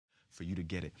for you to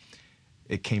get it.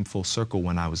 It came full circle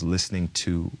when I was listening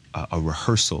to a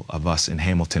rehearsal of us in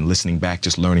Hamilton, listening back,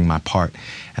 just learning my part.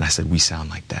 And I said, we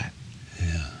sound like that.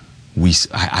 Yeah.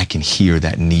 I can hear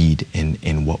that need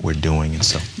in what we're doing. And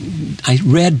so I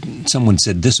read someone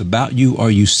said this about you,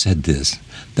 or you said this,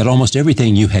 that almost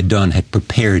everything you had done had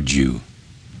prepared you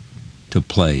to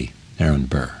play Aaron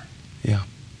Burr. Yeah.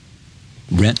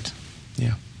 Rent.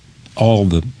 Yeah. All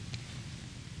the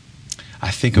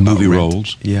movie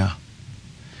roles. Yeah.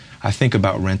 I think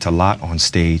about Rent a lot on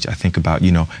stage. I think about,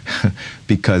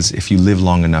 because if you live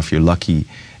long enough, you're lucky.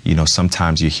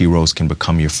 Sometimes your heroes can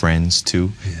become your friends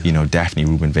too. Yeah. Daphne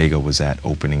Rubin Vega was at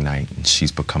opening night and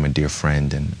she's become a dear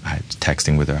friend, and I was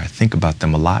texting with her. I think about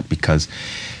them a lot because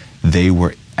they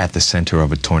were at the center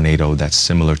of a tornado that's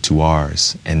similar to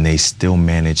ours, and they still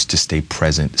managed to stay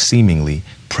present, seemingly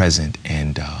present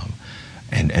and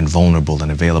vulnerable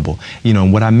and available.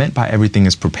 And what I meant by everything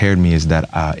has prepared me is that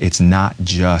it's not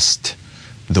just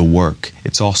the work,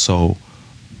 it's also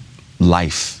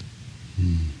life.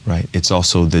 Right. It's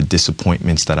also the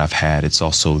disappointments that I've had. It's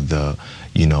also the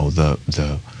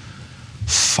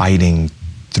fighting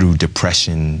through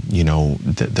depression,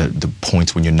 the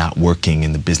points when you're not working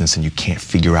in the business and you can't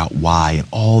figure out why, and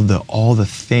all the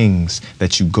things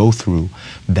that you go through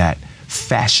that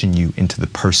fashion you into the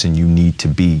person you need to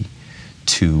be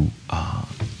to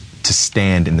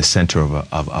stand in the center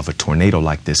of a tornado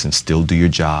like this and still do your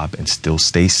job and still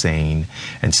stay sane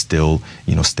and still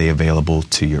stay available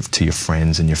to your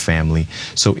friends and your family.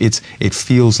 So it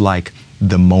feels like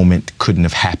the moment couldn't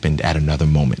have happened at another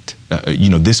moment.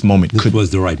 This moment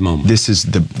was the right moment. This is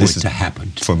to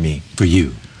happen for me, for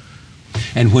you.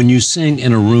 And when you sing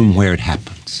in a room where it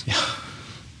happens,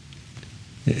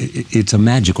 it's a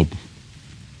magical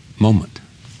moment,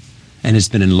 and it's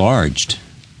been enlarged.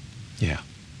 Yeah.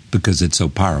 Because it's so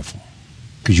powerful.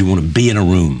 Because you want to be in a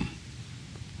room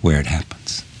where it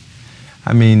happens.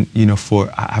 I mean,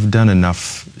 I've done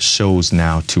enough shows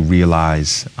now to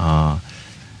realize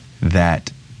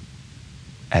that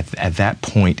at that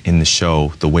point in the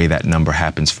show, the way that number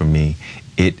happens for me,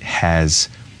 the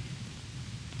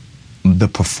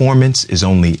performance is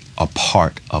only a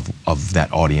part of that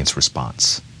audience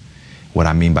response. What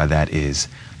I mean by that is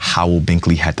Howell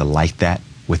Binkley had to light that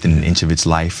within an inch of its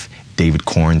life. David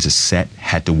Corns' set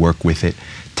had to work with it.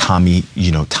 Tommy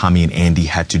and Andy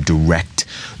had to direct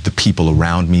the people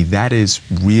around me. That is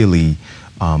really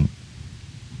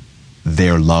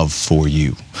their love for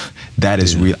you. That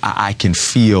is real. I can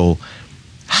feel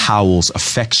Howell's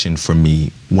affection for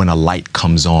me when a light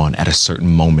comes on at a certain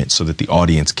moment so that the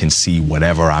audience can see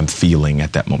whatever I'm feeling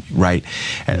at that moment, right?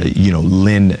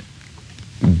 Lynn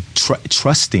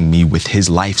trusting me with his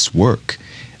life's work.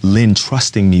 Lynn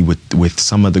trusting me with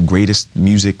some of the greatest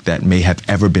music that may have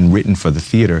ever been written for the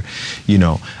theater.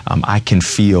 I can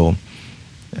feel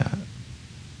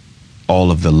all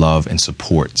of the love and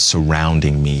support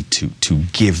surrounding me to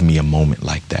give me a moment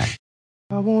like that.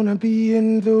 I wanna be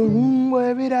in the room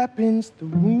where it happens, the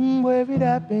room where it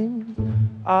happens.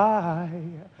 I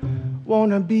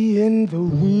wanna be in the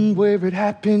room where it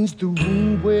happens, the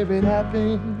room where it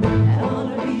happens.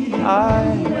 I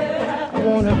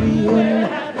wanna be in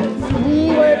the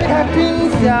room where it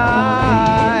happens.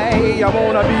 I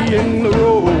wanna be in the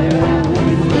room.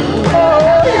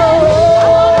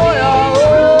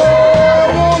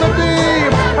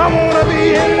 I wanna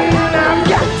be in.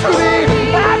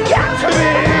 I've got to be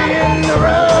in the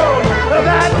room,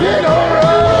 that big old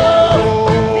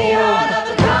room. The art of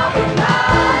the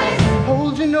compromise.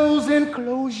 Hold your nose and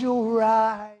close your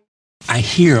eyes. I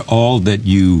hear all the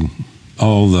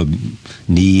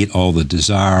need, all the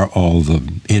desire, all the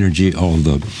energy, all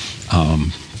the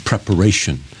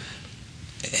preparation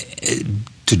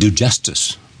to do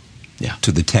justice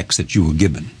to the text that you were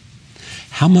given.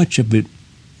 How much of it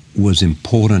was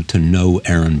important to know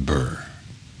Aaron Burr?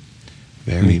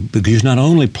 Very. Because you not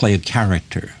only play a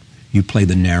character, you play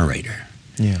the narrator.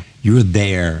 Yeah. You're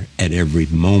there at every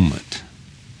moment.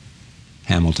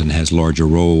 Hamilton has larger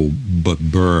role, but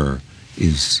Burr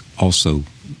is also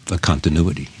the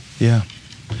continuity. Yeah.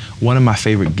 One of my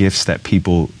favorite gifts that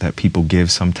people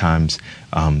give sometimes,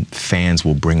 fans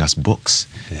will bring us books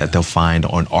that they'll find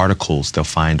on articles, they'll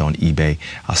find on eBay.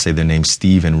 I'll say their names.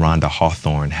 Steve and Rhonda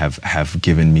Hawthorne have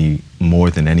given me more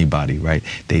than anybody, right?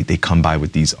 They come by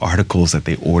with these articles that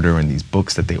they order and these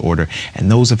books that they order, and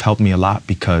those have helped me a lot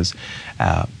because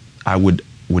I would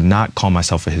not call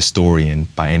myself a historian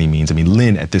by any means. I mean,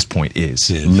 Lynn at this point is.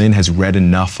 Yes. Lynn has read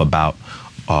enough about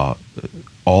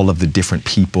all of the different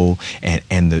people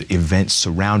and the events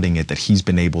surrounding it that he's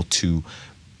been able to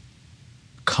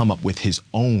come up with his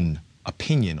own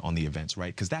opinion on the events,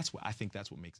 right? Because I think that's what makes it.